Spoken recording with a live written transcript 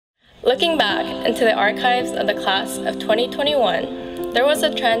Looking back into the archives of the class of 2021, there was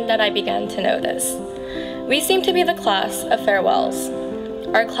a trend that I began to notice. We seemed to be the class of farewells.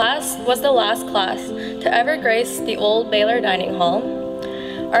 Our class was the last class to ever grace the old Baylor Dining Hall.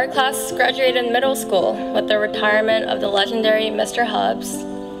 Our class graduated middle school with the retirement of the legendary Mr. Hubbs.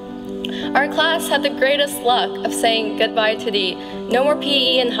 Our class had the greatest luck of saying goodbye to the no more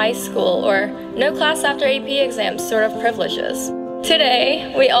PE in high school or no class after AP exams sort of privileges.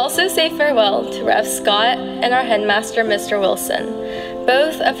 Today, we also say farewell to Rev. Scott and our headmaster, Mr. Wilson,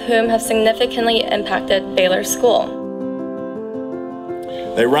 both of whom have significantly impacted Baylor School.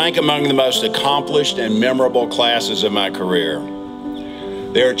 They rank among the most accomplished and memorable classes of my career.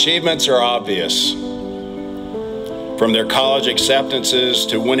 Their achievements are obvious. From their college acceptances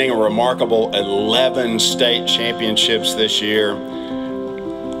to winning a remarkable 11 state championships this year,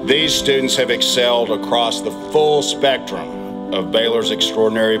 these students have excelled across the full spectrum of Baylor's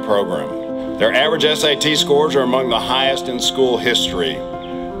extraordinary program. Their average SAT scores are among the highest in school history.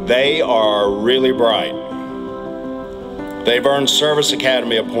 They are really bright. They've earned Service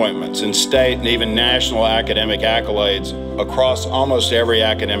Academy appointments and state and even national academic accolades across almost every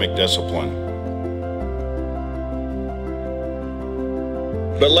academic discipline.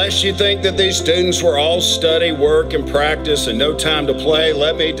 But lest you think that these students were all study, work, and practice and no time to play,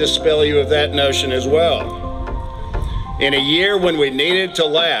 let me dispel you of that notion as well. In a year when we needed to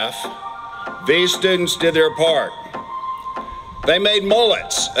laugh, these students did their part. They made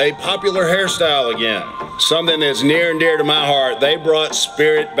mullets a popular hairstyle again, something that's near and dear to my heart. They brought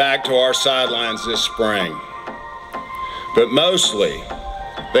spirit back to our sidelines this spring. But mostly,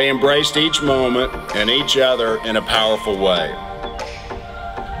 they embraced each moment and each other in a powerful way.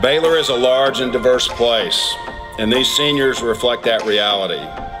 Baylor is a large and diverse place, and these seniors reflect that reality.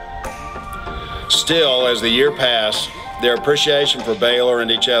 Still, as the year passed, their appreciation for Baylor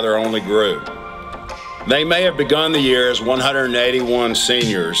and each other only grew. They may have begun the year as 181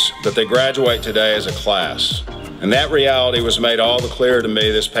 seniors, but they graduate today as a class. And that reality was made all the clearer to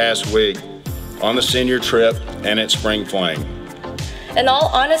me this past week on the senior trip and at Spring Fling. In all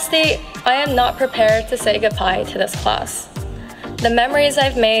honesty, I am not prepared to say goodbye to this class. The memories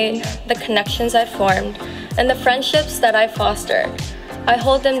I've made, the connections I've formed, and the friendships that I've fostered, I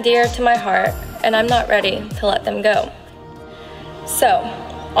hold them dear to my heart, and I'm not ready to let them go. So,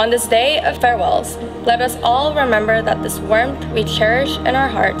 on this day of farewells, let us all remember that this warmth we cherish in our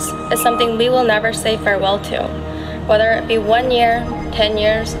hearts is something we will never say farewell to, whether it be 1 year, 10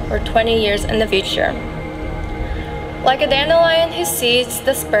 years, or 20 years in the future. Like a dandelion whose seeds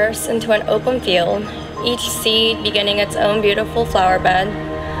disperse into an open field, each seed beginning its own beautiful flower bed,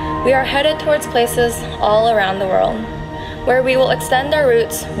 we are headed towards places all around the world, where we will extend our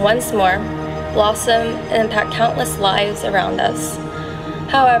roots once more, blossom, and impact countless lives around us.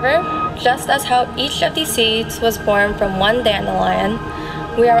 However, just as how each of these seeds was born from one dandelion,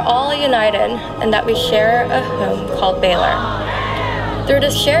 we are all united in that we share a home called Baylor. Through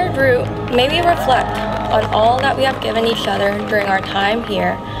this shared root, may we reflect on all that we have given each other during our time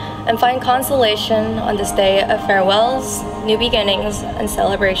here and find consolation on this day of farewells, new beginnings, and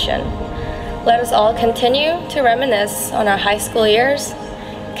celebration. Let us all continue to reminisce on our high school years,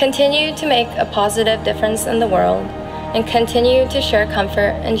 continue to make a positive difference in the world, and continue to share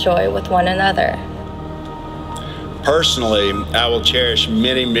comfort and joy with one another. Personally, I will cherish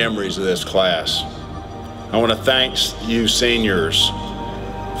many memories of this class. I want to thank you seniors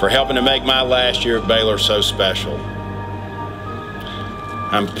for helping to make my last year at Baylor so special.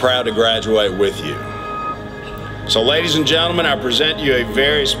 I'm proud to graduate with you. So ladies and gentlemen, I present you a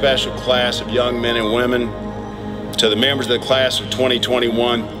very special class of young men and women. To the members of the class of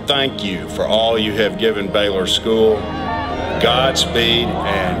 2021, thank you for all you have given Baylor School. Godspeed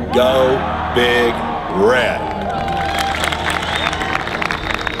and go Big Red.